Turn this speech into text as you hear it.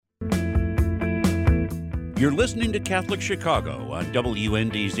You're listening to Catholic Chicago on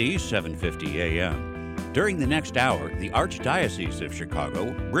WNDZ 750 AM. During the next hour, the Archdiocese of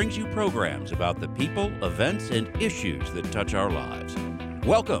Chicago brings you programs about the people, events, and issues that touch our lives.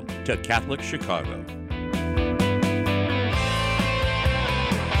 Welcome to Catholic Chicago.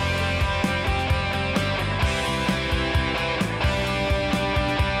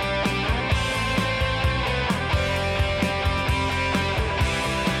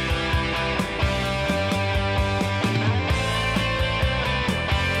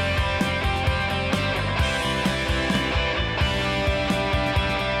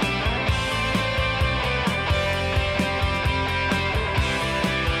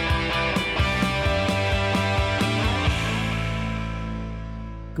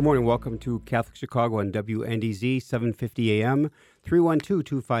 Good morning. Welcome to Catholic Chicago on WNDZ 750 AM,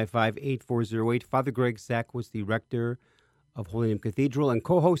 312-255-8408. Father Greg Sack was the rector of Holy Name Cathedral and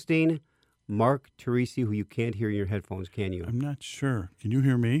co-hosting Mark Teresi, who you can't hear in your headphones, can you? I'm not sure. Can you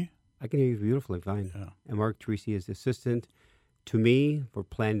hear me? I can hear you beautifully fine. Yeah. And Mark Teresi is assistant to me for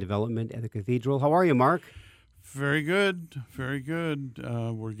plan development at the cathedral. How are you, Mark? Very good. Very good.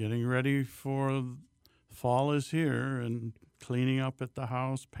 We're getting ready for fall is here and cleaning up at the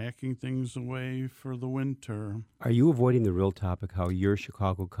house, packing things away for the winter. Are you avoiding the real topic, how your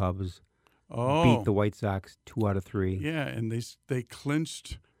Chicago Cubs beat the White Sox 2 out of 3? Yeah, and they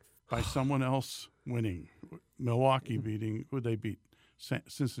clinched by someone else winning. Milwaukee beating, who they beat?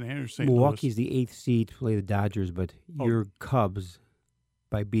 Cincinnati or St. Milwaukee's Louis? the 8th seed to play the Dodgers, but your Cubs,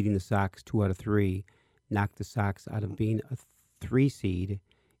 by beating the Sox 2 out of 3, knocked the Sox out of being a 3 seed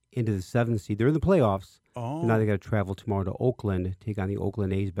into the 7th seed. They're in the playoffs. Oh. Now they got to travel tomorrow to Oakland, take on the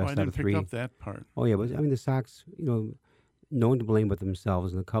Oakland A's, best out of 3. I didn't pick up that part. Oh, yeah, but I mean, the Sox, no one to blame but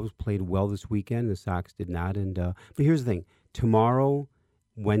themselves. And the Cubs played well this weekend. The Sox did not. But here's the thing. Tomorrow,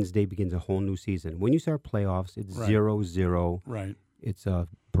 Wednesday, begins a whole new season. When you start playoffs, it's 0-0. Right. It's a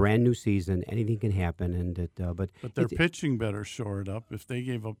brand new season. Anything can happen. But their pitching better shore it up. If they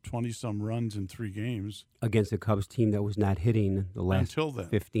gave up 20-some runs in 3 games. Against a Cubs team that was not hitting the last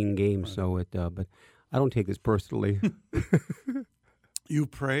 15 games. Right. But I don't take this personally. You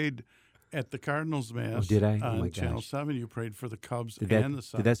prayed at the Cardinals Mass. Oh, did I? On Channel 7. You prayed for the Cubs and the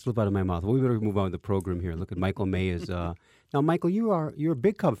Sox. Did that slip out of my mouth? Well, we better move on with the program here. Look at Michael May is now, Michael, you're a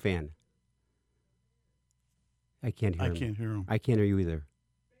big Cub fan. I can't hear him. I can't hear him. I can't hear you either.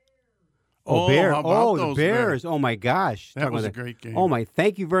 Bears. The Bears. Oh, my gosh. That was a great game. Oh, my.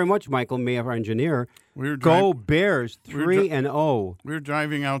 Thank you very much, Michael May, our engineer. Go Bears, 3-0. We were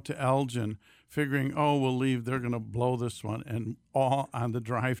driving out to Elgin, figuring, we'll leave. They're going to blow this one. And all on the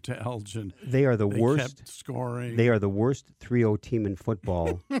drive to Elgin. They are the worst. Kept scoring. They are the worst 3-0 team in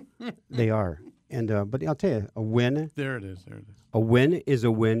football. They are. But I'll tell you, a win. There it is. A win is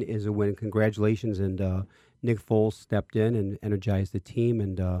a win is a win. Congratulations. And Nick Foles stepped in and energized the team.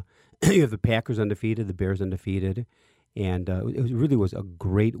 And you have the Packers undefeated, the Bears undefeated. And it really was a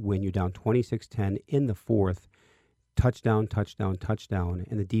great win. You're down 26-10 in the fourth. Touchdown.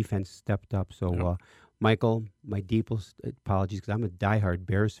 And the defense stepped up. So, Michael, my deepest apologies because I'm a diehard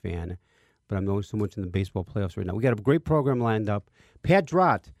Bears fan. But I'm knowing so much in the baseball playoffs right now. We got a great program lined up. Pat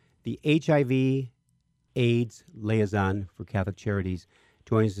Drott, the HIV/AIDS liaison for Catholic Charities,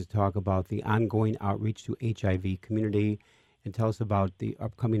 joins us to talk about the ongoing outreach to HIV community and tell us about the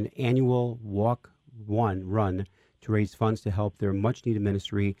upcoming annual run to raise funds to help their much-needed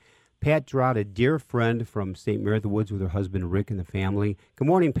ministry. Pat Drott, a dear friend from St. Mary of the Woods with her husband Rick and the family. Good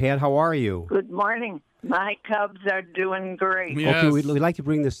morning, Pat. How are you? Good morning. My Cubs are doing great. Yes. Okay, we'd like to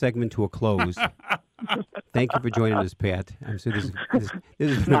bring this segment to a close. Thank you for joining us, Pat. I'm sure this has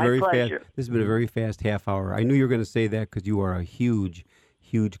been My pleasure. This has been a very fast half hour. I knew you were going to say that because you are a huge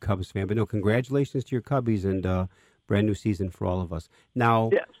Cubs fan. But no, congratulations to your Cubbies and brand new season for all of us.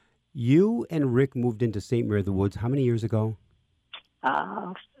 Now, yes. You and Rick moved into St. Mary of the Woods how many years ago?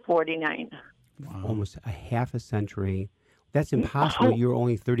 49. Wow. Almost a half a century. That's impossible. You're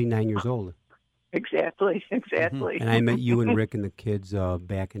only 39 years old. Exactly. And I met you and Rick and the kids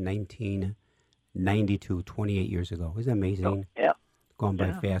back in 1992, 28 years ago. Isn't that amazing? Yeah. Gone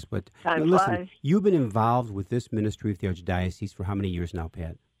by fast. But Time listen, flies. you've been involved with this ministry of the Archdiocese for how many years now,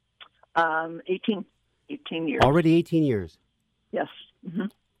 Pat? 18 years. Already 18 years. Yes. Mm-hmm.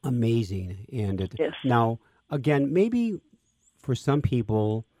 Amazing. And Yes. Now, again, maybe for some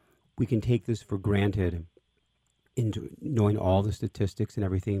people, we can take this for granted in knowing all the statistics and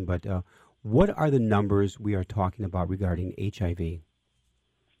everything, but what are the numbers we are talking about regarding HIV,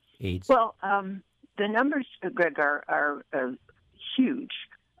 AIDS? Well, the numbers, Greg, are huge.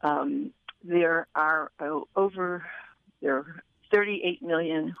 There are 38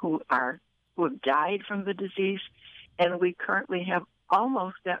 million who are who have died from the disease, and we currently have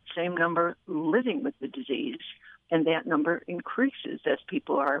almost that same number living with the disease, and that number increases as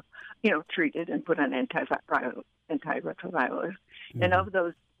people are, treated and put on antiretrovirals. And of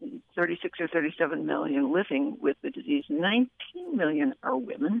those 36 or 37 million living with the disease, 19 million are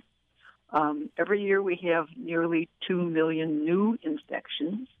women. Every year we have nearly 2 million new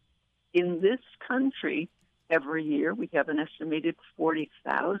infections. In this country, every year we have an estimated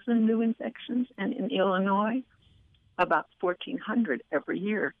 40,000 new infections, and in Illinois, about 1,400 every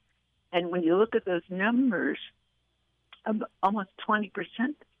year. And when you look at those numbers, almost 20%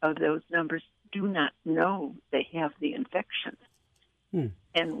 of those numbers do not know they have the infection.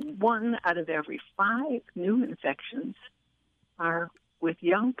 And 1 out of every 5 new infections are with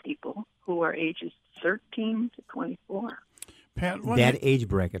young people who are ages 13 to 24. Pat, That age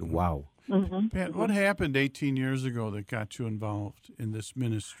bracket, wow. Mm-hmm. Pat, what happened 18 years ago that got you involved in this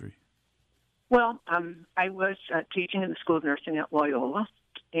ministry? Well, I was teaching in the School of Nursing at Loyola,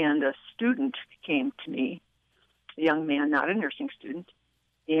 and a student came to me, a young man, not a nursing student,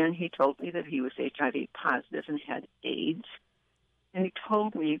 and he told me that he was HIV positive and had AIDS. And he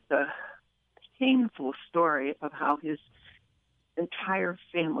told me the painful story of how his entire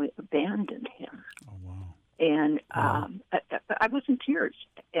family abandoned him. Oh, wow. And I was in tears.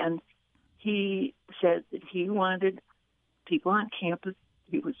 And he said that he wanted people on campus.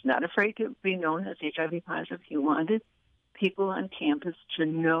 He was not afraid to be known as HIV positive. He wanted people on campus to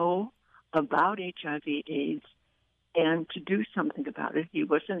know about HIV/AIDS and to do something about it. He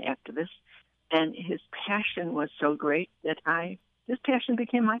was an activist, and his passion was so great that his passion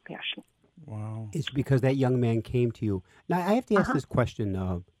became my passion. Wow. It's because that young man came to you. Now, I have to ask this question,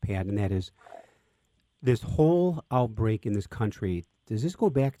 Pat, and that is, this whole outbreak in this country, does this go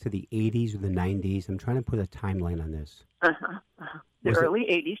back to the 80s or the 90s? I'm trying to put a timeline on this. The early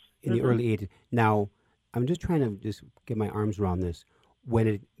 80s. In the early 80s. Now, I'm just trying to just get my arms around this. When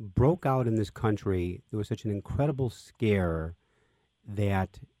it broke out in this country, there was such an incredible scare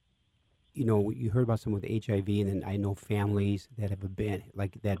that, you heard about someone with HIV, and then I know families that have abandoned,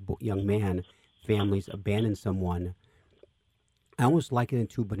 like that young man, families abandoned someone. I almost liken it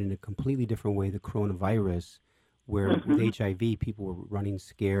to, but in a completely different way, the coronavirus, where with HIV, people were running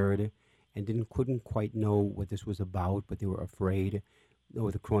scared and couldn't quite know what this was about, but they were afraid.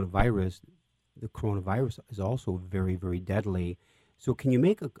 With the coronavirus is also very, very deadly. So can you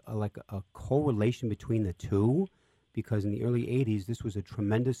make a correlation between the two? Because in the early 80s, this was a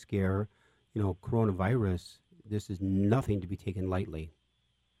tremendous scare. Coronavirus, this is nothing to be taken lightly.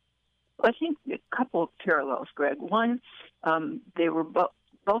 I think a couple of parallels, Greg. One, they were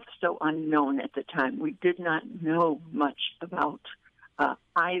both so unknown at the time. We did not know much about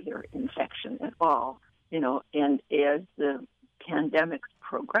either infection at all, and as the pandemic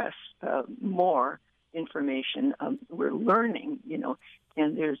progressed, more information we're learning,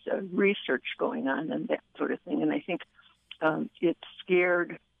 and there's research going on and that sort of thing. And I think it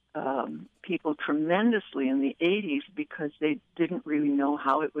scared people tremendously in the 80s because they didn't really know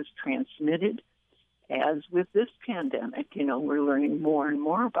how it was transmitted. As with this pandemic, we're learning more and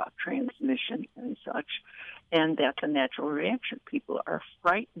more about transmission and such, and that's a natural reaction. People are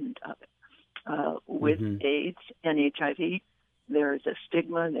frightened of it. With AIDS and HIV, there's a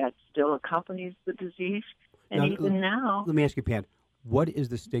stigma that still accompanies the disease, and even now... Let me ask you, Pat, what is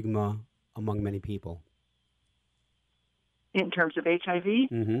the stigma among many people? In terms of HIV,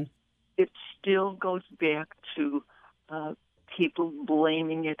 it still goes back to people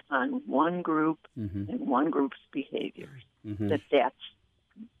blaming it on one group and one group's behaviors. That's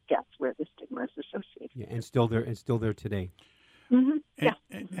where the stigma is associated. Yeah, and still there today.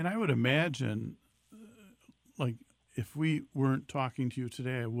 And I would imagine, if we weren't talking to you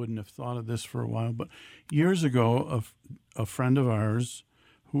today, I wouldn't have thought of this for a while. But years ago, a friend of ours,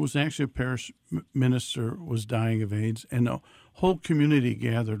 who was actually a parish minister, was dying of AIDS, and the whole community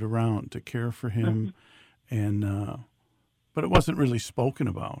gathered around to care for him, but it wasn't really spoken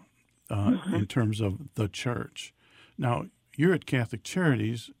about in terms of the church. Now, you're at Catholic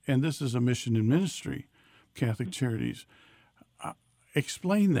Charities, and this is a mission and ministry, Catholic Charities.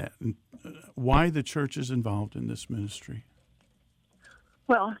 Explain that, and why the church is involved in this ministry.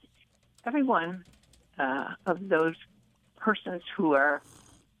 Well, every one of those persons who have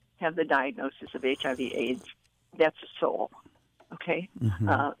the diagnosis of HIV/AIDS, that's a soul, okay?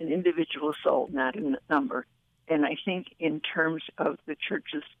 An individual soul, not a number. And I think in terms of the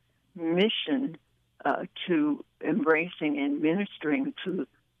church's mission to embracing and ministering to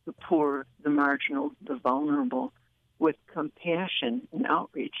the poor, the marginal, the vulnerable, with compassion and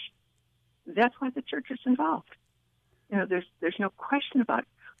outreach, that's why the church is involved. There's no question about it.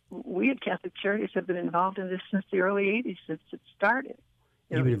 we at Catholic Charities have been involved in this since the early 80s, since it started.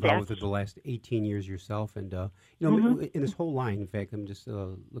 You've been involved with it the last 18 years yourself. And, in this whole line, in fact, I'm just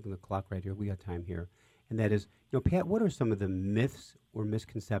looking at the clock right here. We got time here. And that is, Pat, what are some of the myths or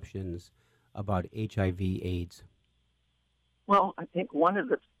misconceptions about HIV/AIDS? Well, I think one of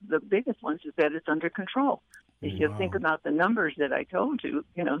the biggest ones is that it's under control. If you think about the numbers that I told you,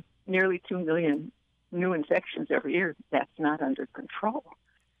 nearly 2 million new infections every year, that's not under control.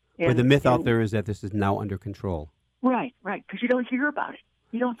 But the myth out there is that this is now under control. Right, because you don't hear about it.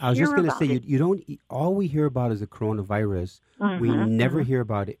 I was just going to say, you don't. All we hear about is the coronavirus. We never hear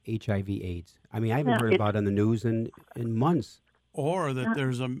about HIV/AIDS. I mean, I haven't heard about it on the news in months. Or that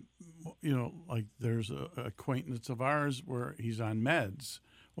there's there's a acquaintance of ours where he's on meds.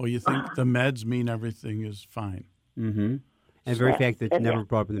 Well, you think the meds mean everything is fine. Mm-hmm. And the very fact that it's never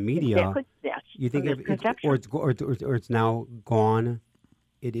brought up in the media, you think it's now gone.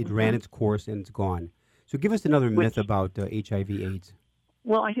 It ran its course and it's gone. So give us another myth about HIV/AIDS.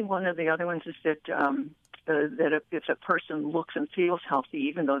 Well, I think one of the other ones is that if a person looks and feels healthy,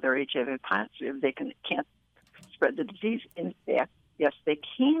 even though they're HIV positive, they can't spread the disease. In fact, yes, they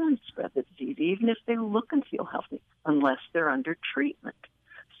can spread the disease, even if they look and feel healthy, unless they're under treatment.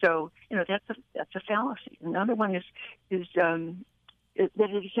 So, that's a fallacy. Another one is that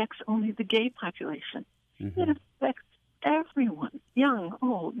it affects only the gay population. Mm-hmm. It affects everyone, young,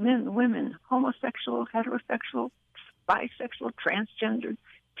 old, men, women, homosexual, heterosexual, bisexual, transgender,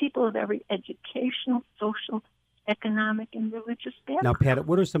 people of every educational, social, economic, and religious background. Now, Pat,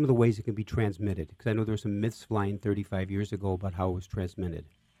 what are some of the ways it can be transmitted? Because I know there were some myths flying 35 years ago about how it was transmitted.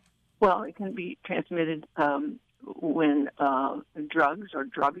 Well, it can be transmitted when drugs or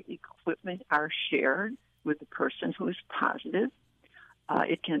drug equipment are shared with the person who is positive.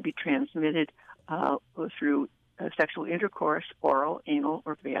 It can be transmitted through sexual intercourse, oral, anal,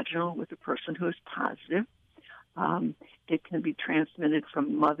 or vaginal, with the person who is positive. It can be transmitted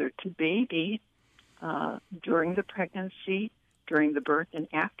from mother to baby during the pregnancy, during the birth, and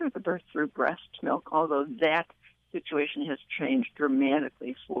after the birth through breast milk, although that situation has changed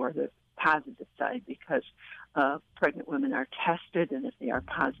dramatically for the positive side because pregnant women are tested, and if they are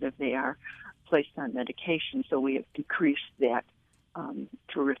positive, they are placed on medication. So we have decreased that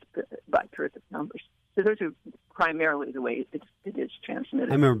by terrific numbers. So those are primarily the way it is transmitted.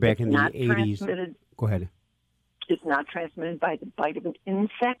 I remember back in the 80s. Go ahead. It's not transmitted by the bite of an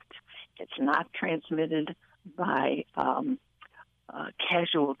insect. It's not transmitted by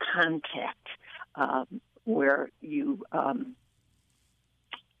casual contact where you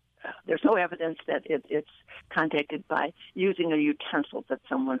there's no evidence that it's contacted by using a utensil that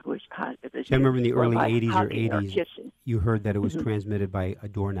someone who is positive is. I remember in the early 80s or 80s, kissing. You heard that it was transmitted by a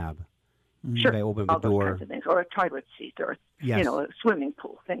doorknob. Sure, I opened all the door. those kinds of things, or a toilet seat, or a swimming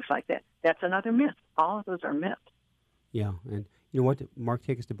pool, things like that. That's another myth. All of those are myths. Yeah, and you know what? Mark,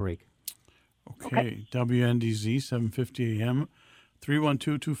 take us to break. Okay. WNDZ, 750 AM,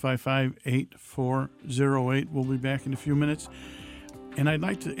 312-255-8408. We'll be back in a few minutes. And I'd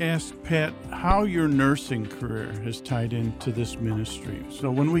like to ask, Pat, how your nursing career has tied into this ministry. So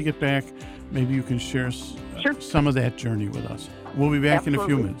when we get back, maybe you can share some of that journey with us. We'll be back in a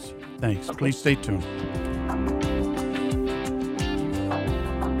few minutes. Thanks. Okay. Please stay tuned.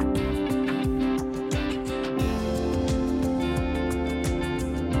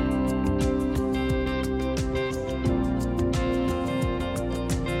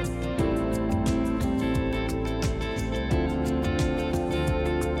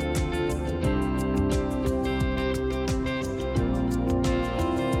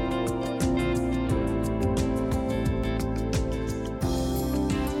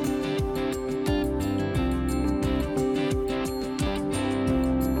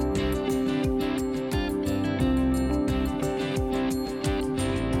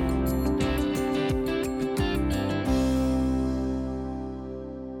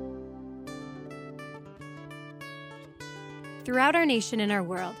 Throughout our nation and our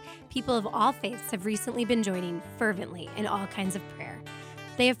world, people of all faiths have recently been joining fervently in all kinds of prayer.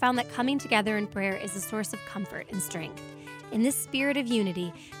 They have found that coming together in prayer is a source of comfort and strength. In this spirit of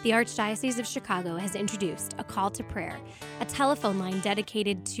unity, the Archdiocese of Chicago has introduced a call to prayer, a telephone line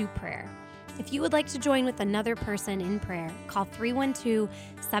dedicated to prayer. If you would like to join with another person in prayer, call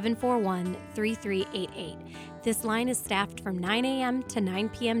 312-741-3388. This line is staffed from 9 a.m. to 9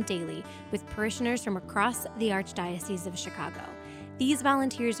 p.m. daily with parishioners from across the Archdiocese of Chicago. These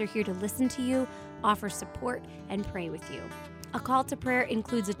volunteers are here to listen to you, offer support, and pray with you. A call to prayer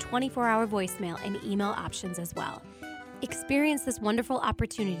includes a 24-hour voicemail and email options as well. Experience this wonderful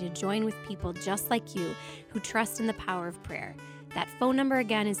opportunity to join with people just like you who trust in the power of prayer. That phone number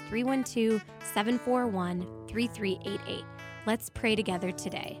again is 312-741-3388. Let's pray together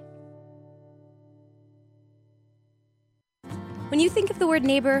today. When you think of the word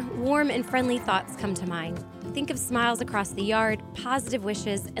neighbor, warm and friendly thoughts come to mind. Think of smiles across the yard, positive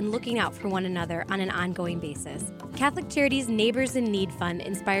wishes, and looking out for one another on an ongoing basis. Catholic Charities' Neighbors in Need Fund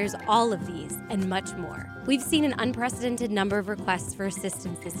inspires all of these and much more. We've seen an unprecedented number of requests for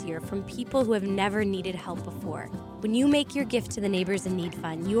assistance this year from people who have never needed help before. When you make your gift to the Neighbors in Need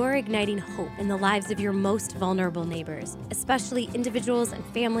Fund, you are igniting hope in the lives of your most vulnerable neighbors, especially individuals and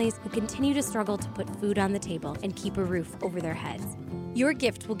families who continue to struggle to put food on the table and keep a roof over their heads. Your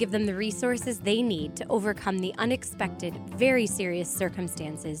gift will give them the resources they need to overcome the unexpected, very serious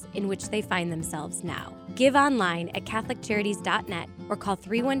circumstances in which they find themselves now. Give online at CatholicCharities.net or call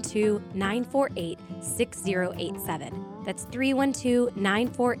 312-948-6087. That's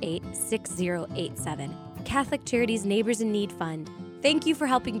 312-948-6087. Catholic Charities Neighbors in Need Fund. Thank you for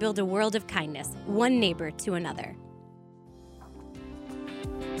helping build a world of kindness, one neighbor to another.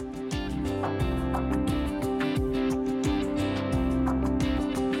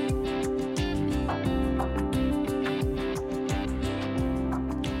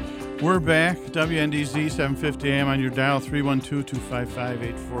 We're back, WNDZ 750 AM on your dial,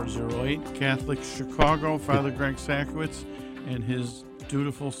 312-255-8408. Catholic Chicago, Father Greg Sakowicz and his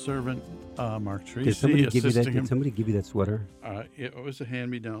dutiful servant, Mark Tracy. Did somebody give you that sweater? It was a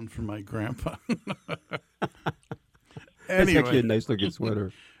hand-me-down from my grandpa. That's actually a nice looking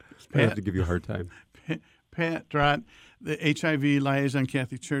sweater. I have to give you a hard time. Pat Drott, the HIV liaison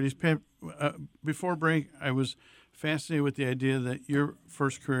Catholic Charities. Pat, before break, I was fascinated with the idea that your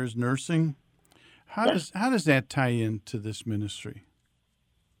first career is nursing. How does that tie into this ministry?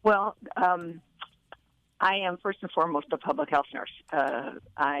 Well, I am first and foremost a public health nurse.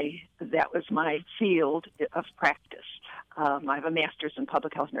 That was my field of practice. I have a master's in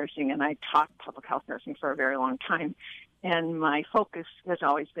public health nursing, and I taught public health nursing for a very long time. And my focus has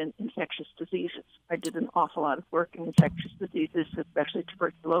always been infectious diseases. I did an awful lot of work in infectious diseases, especially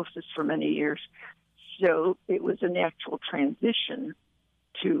tuberculosis, for many years. So it was a natural transition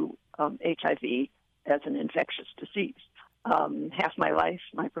to HIV as an infectious disease. Half my life,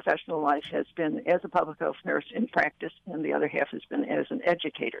 my professional life, has been as a public health nurse in practice, and the other half has been as an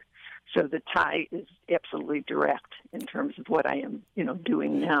educator. So the tie is absolutely direct in terms of what I am,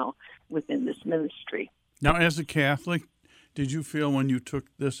 doing now within this ministry. Now, as a Catholic, did you feel when you took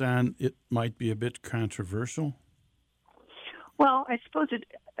this on it might be a bit controversial? Well, I suppose it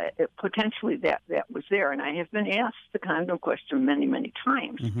potentially that was there, and I have been asked the condom question many, many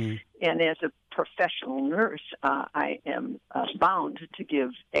times. Mm-hmm. And as a professional nurse, I am bound to give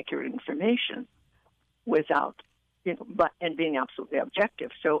accurate information without, and being absolutely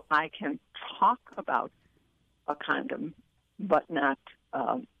objective. So I can talk about a condom, but not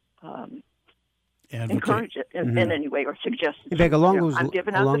encourage it in any way or suggest it. In fact, along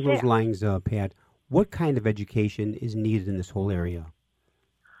those lines, Pat, what kind of education is needed in this whole area?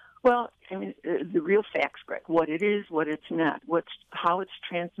 Well, I mean, the real facts, Greg, what it is, what it's not, how it's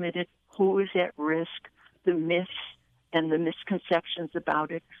transmitted, who is at risk, the myths and the misconceptions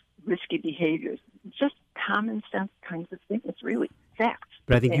about it, risky behaviors, just common sense kinds of things. It's really facts.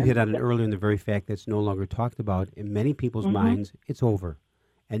 But I think you hit on it earlier in the very fact that's no longer talked about. In many people's minds, it's over.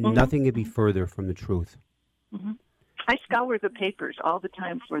 And nothing could be further from the truth. Mm-hmm. I scour the papers all the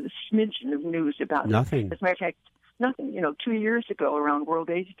time for the smidgen of news about nothing. As a matter of fact, nothing. 2 years ago around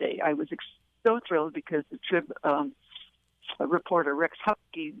World AIDS Day, I was so thrilled because the Trib reporter, Rex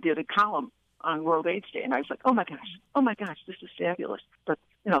Hupke, did a column on World AIDS Day, and I was like, oh my gosh, this is fabulous. But,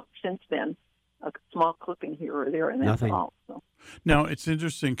 since then, a small clipping here or there, and that's all. So. Now, it's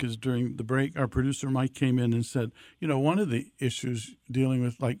interesting because during the break, our producer Mike came in and said, one of the issues dealing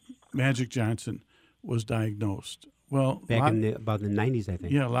with, like, Magic Johnson was diagnosed. Well, back in about the 90s, I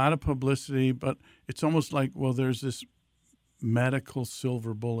think. Yeah, a lot of publicity, but it's almost like, well, there's this medical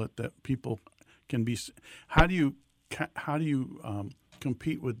silver bullet that people can be. How do you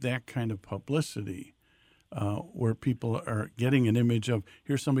compete with that kind of publicity, where people are getting an image of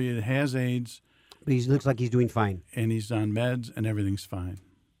here's somebody that has AIDS, but he looks like he's doing fine, and he's on meds, and everything's fine.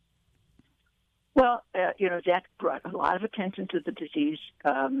 Well, that brought a lot of attention to the disease,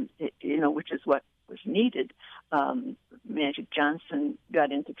 which is what was needed. Magic Johnson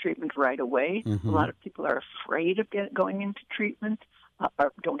got into treatment right away. Mm-hmm. A lot of people are afraid of going into treatment,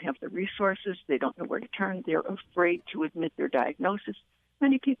 or don't have the resources. They don't know where to turn. They're afraid to admit their diagnosis.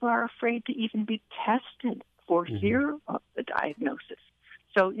 Many people are afraid to even be tested for fear of the diagnosis.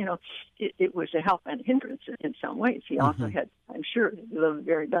 So, it was a help and hindrance in some ways. He also had, I'm sure, the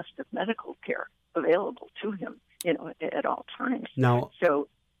very best of medical care available to him at all times. Now, So,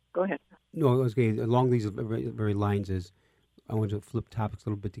 go ahead. no, I was going along these very lines is I want to flip topics a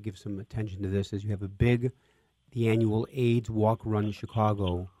little bit to give some attention to this. Is you have the annual AIDS Walk Run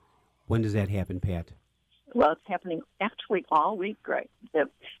Chicago. When does that happen, Pat? Well, it's happening actually all week, Greg.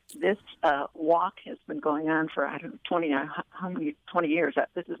 This walk has been going on for, 20 years.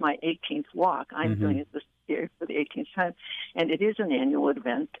 This is my 18th walk. I'm doing it this year for the 18th time. And it is an annual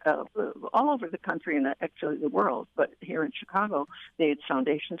event all over the country and actually the world. But here in Chicago, the AIDS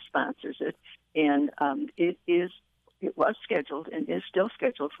Foundation sponsors it. And it was scheduled and is still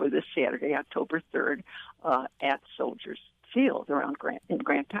scheduled for this Saturday, October 3rd, at Soldiers Field in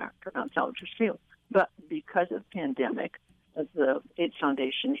Grant Park, around Soldiers Field. But because of pandemic, the AIDS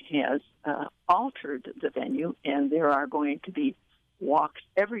Foundation has altered the venue, and there are going to be walks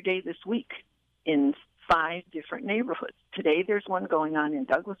every day this week in 5 different neighborhoods. Today there's one going on in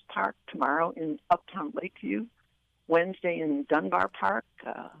Douglas Park, tomorrow in Uptown Lakeview, Wednesday in Dunbar Park,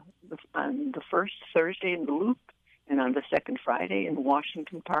 on the first Thursday in the Loop, and on the second Friday in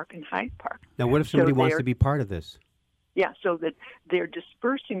Washington Park and Hyde Park. Now, what if somebody wants to be part of this? Yeah, so that they're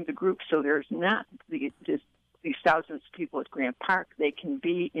dispersing the group so there's not these thousands of people at Grant Park. They can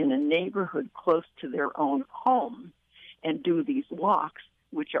be in a neighborhood close to their own home and do these walks,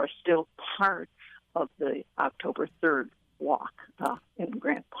 which are still part of the October 3rd walk in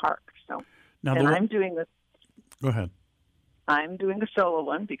Grant Park. So, now I'm doing the. Go ahead. I'm doing a solo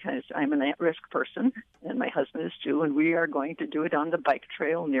one because I'm an at-risk person, and my husband is too, and we are going to do it on the bike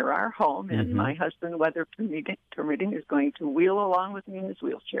trail near our home, and my husband, weather permitting, is going to wheel along with me in his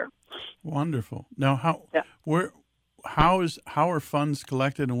wheelchair. Wonderful. Now, how are funds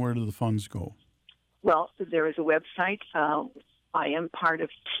collected, and where do the funds go? Well, there is a website. I am part of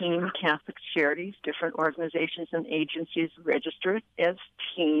Team Catholic Charities. Different organizations and agencies register as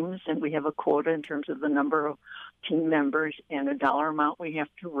teams, and we have a quota in terms of the number of team members and a dollar amount we have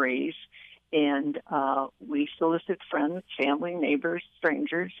to raise. And we solicit friends, family, neighbors,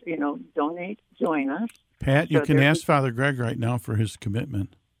 strangers, donate, join us. Pat, you can ask Father Greg right now for his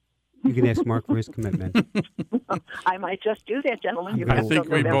commitment. You can ask Mark for his commitment. I might just do that, gentlemen. I think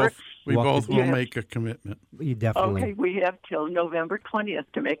we both will make a commitment. You definitely. Okay, we have till November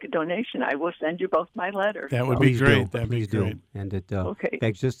 20th to make a donation. I will send you both my letter. That would be great. That'd Please be great. do. And it, okay.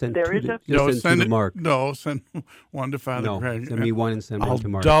 Thanks. Just send there two is to, send to Mark. No, send one to Father Greg. Send me one and send one to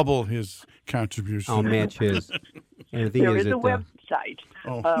Mark. I'll double his contribution. I'll match his. And the thing there is a website.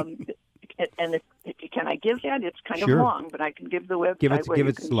 And can I give that? It's kind Sure. of long, but I can give the website where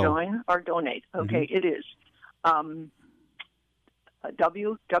you can join or donate. Okay, it is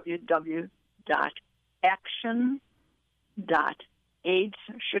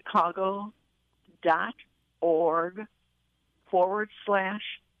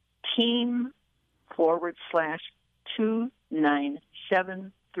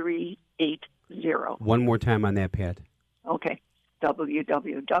One more time on that, Pat. Okay,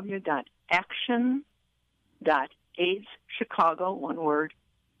 www.action.aidschicago, one word,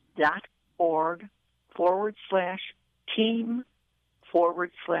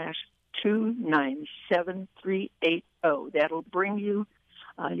 .org/team/2973880. That'll bring you,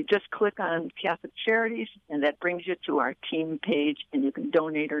 you just click on Catholic Charities, and that brings you to our team page, and you can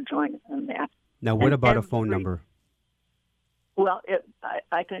donate or join on that. Now, what about a phone number? Well,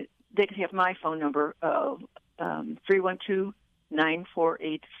 they can have my phone number,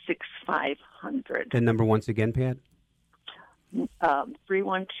 312-948-6500. The number once again, Pat?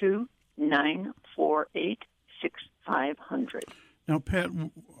 312-948-6500. Now, Pat,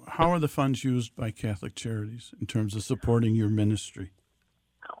 how are the funds used by Catholic Charities in terms of supporting your ministry?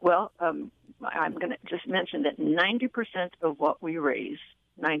 Well, I'm going to just mention that 90% of what we raise,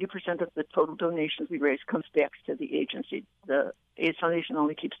 90% of the total donations we raise comes back to the agency. The AIDS Foundation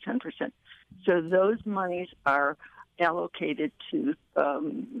only keeps 10%. So those monies are allocated to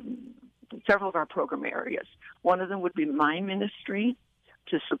several of our program areas. One of them would be my ministry,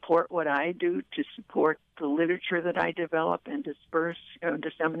 to support what I do, to support the literature that I develop and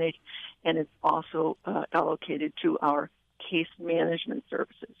disseminate, and it's also allocated to our case management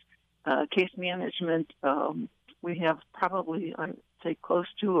services. Case management, we have probably, I'd say, close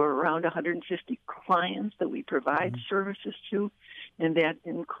to or around 150 clients that we provide services to, and that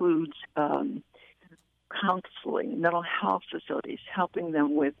includes counseling, mental health facilities, helping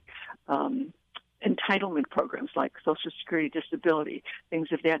them with entitlement programs like Social Security disability,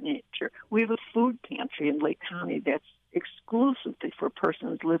 things of that nature. We have a food pantry in Lake County that's exclusively for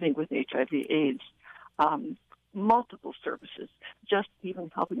persons living with HIV/AIDS. Multiple services, just even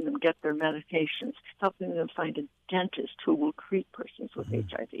helping them get their medications, helping them find a dentist who will treat persons with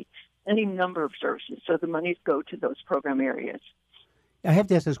HIV. any number of services. So the monies go to those program areas. I have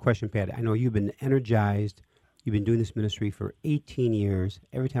to ask this question, Pat. I know you've been energized. You've been doing this ministry for 18 years.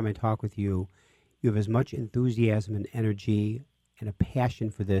 Every time I talk with you, you have as much enthusiasm and energy and a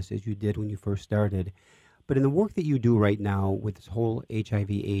passion for this as you did when you first started. But in the work that you do right now with this whole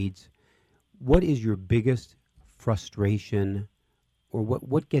HIV/AIDS, what is your biggest frustration, or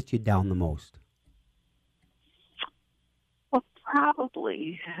what gets you down the most? Well,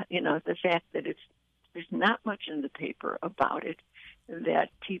 probably, the fact that there's not much in the paper about it, that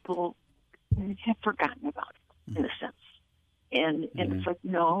people have forgotten about it, in a sense. And it's like,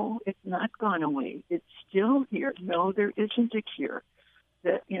 no, it's not gone away. It's still here. No, there isn't a cure.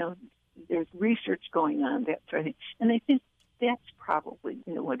 That, there's research going on, that sort of thing. And I think that's probably,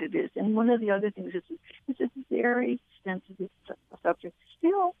 what it is. And one of the other things is it's a very sensitive subject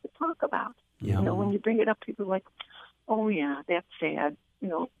still to talk about. Yeah. When you bring it up, people are like, oh, yeah, that's sad,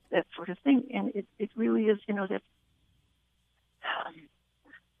 that sort of thing. And it really is,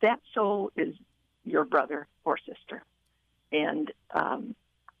 that soul is your brother or sister. And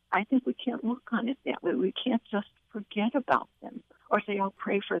I think we can't look on it that way. We can't just forget about them or say, I'll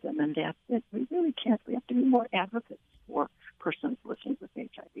pray for them, and that's it. We really can't. We have to be more advocates for persons living with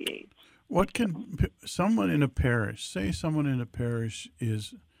HIV/AIDS. What can someone in a parish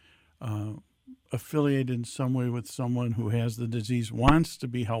is affiliated in some way with someone who has the disease, wants to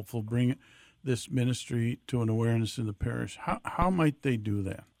be helpful, bring this ministry to an awareness in the parish? How might they do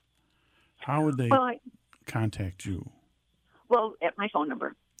that? How would they contact you? Well, at my phone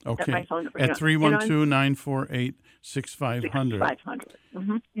number. Okay. At my phone number. At 312-948-6500. 6500.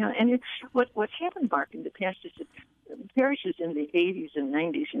 Mm-hmm. And what's happened, Mark, in the past is that parishes in the 80s and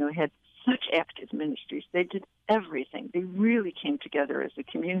 90s, had such active ministries. They did everything. They really came together as a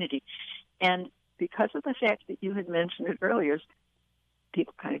community. And because of the fact that you had mentioned it earlier,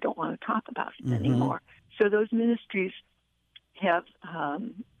 people kind of don't want to talk about it anymore. So those ministries have,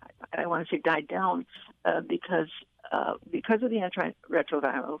 I want to say, died down because of the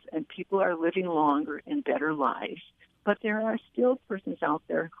antiretrovirals, and people are living longer and better lives. But there are still persons out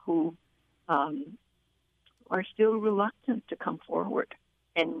there who are still reluctant to come forward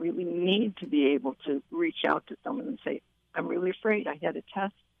and really need to be able to reach out to someone and say, I'm really afraid. I had a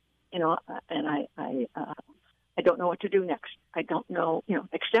test, and I don't know what to do next. I don't know,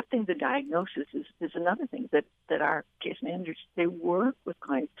 accepting the diagnosis is another thing that our case managers, they work with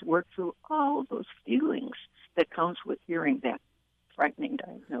clients to work through all of those feelings that comes with hearing that frightening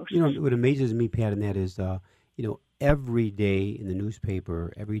diagnosis. What amazes me, Pat, and that is, every day in the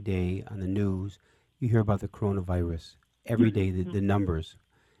newspaper, every day on the news, you hear about the coronavirus. Every day, the numbers.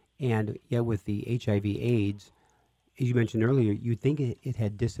 And yet with the HIV/AIDS, as you mentioned earlier, you think it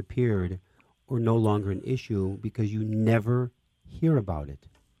had disappeared or no longer an issue because you never hear about it.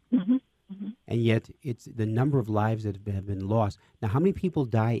 Mm-hmm. Mm-hmm. And yet it's the number of lives that have been lost. Now, how many people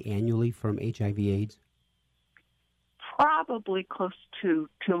die annually from HIV/AIDS? Probably close to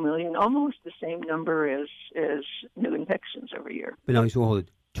 2 million, almost the same number as new infections every year. But now, so hold it,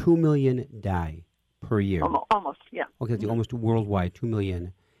 2 million die per year. Almost, yeah. Okay, that's almost worldwide, 2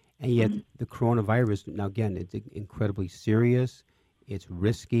 million. And yet the coronavirus, now again, it's incredibly serious. It's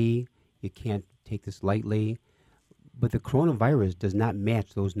risky. You can't take this lightly. But the coronavirus does not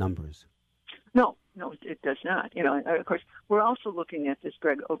match those numbers. No, it does not. And of course, we're also looking at this,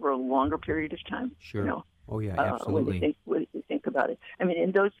 Greg, over a longer period of time. Sure. Oh, yeah, absolutely. When you think about it. I mean,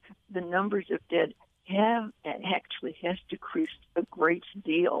 and the numbers of dead has decreased a great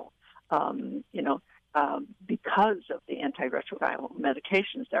deal, because of the antiretroviral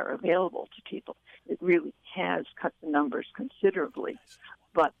medications that are available to people. It really has cut the numbers considerably.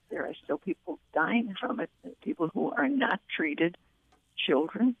 But there are still people dying from it, people who are not treated,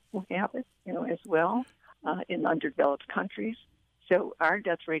 children who have it, as well, in underdeveloped countries. So our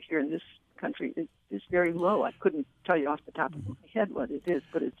death rate here in this country is very low. I couldn't tell you off the top of my head what it is,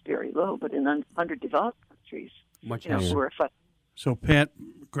 but it's very low. But in underdeveloped countries, much higher. We're So, Pat,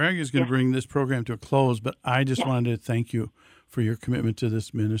 Greg is going to bring this program to a close, but I just wanted to thank you for your commitment to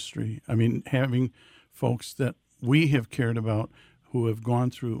this ministry. I mean, having folks that we have cared about who have gone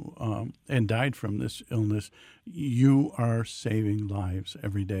through and died from this illness, you are saving lives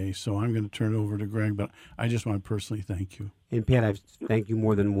every day. So I'm going to turn it over to Greg, but I just want to personally thank you. And Pat, I've thanked you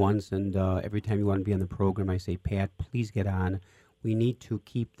more than once, and every time you want to be on the program, I say, Pat, please get on. We need to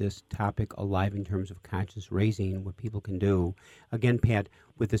keep this topic alive in terms of conscious raising, what people can do. Again, Pat,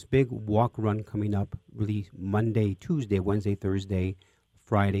 with this big walk run coming up, really Monday, Tuesday, Wednesday, Thursday,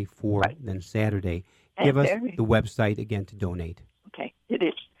 Friday, then Saturday. Give us the website again to donate. Okay, it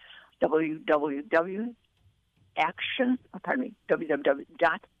is www.action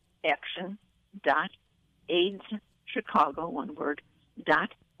action.aidschicago, one word,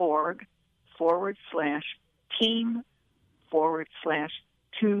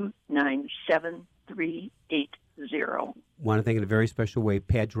 .org/team/297-380. Want to thank in a very special way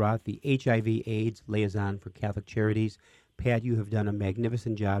Pat Droth, the HIV/AIDS liaison for Catholic Charities. Pat, you have done a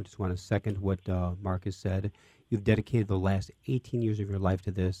magnificent job. Just want to second what Mark has said. You've dedicated the last 18 years of your life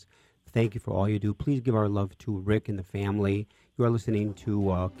to this. Thank you for all you do. Please give our love to Rick and the family. You are listening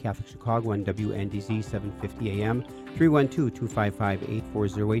to Catholic Chicago on WNDZ 750 AM,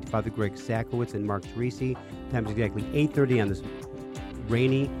 312-255-8408. Father Greg Sakowicz and Mark Teresi. Time is exactly 8:30 on this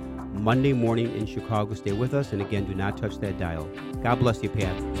rainy Monday morning in Chicago. Stay with us, and again, do not touch that dial. God bless you,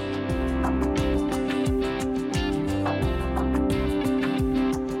 Pat.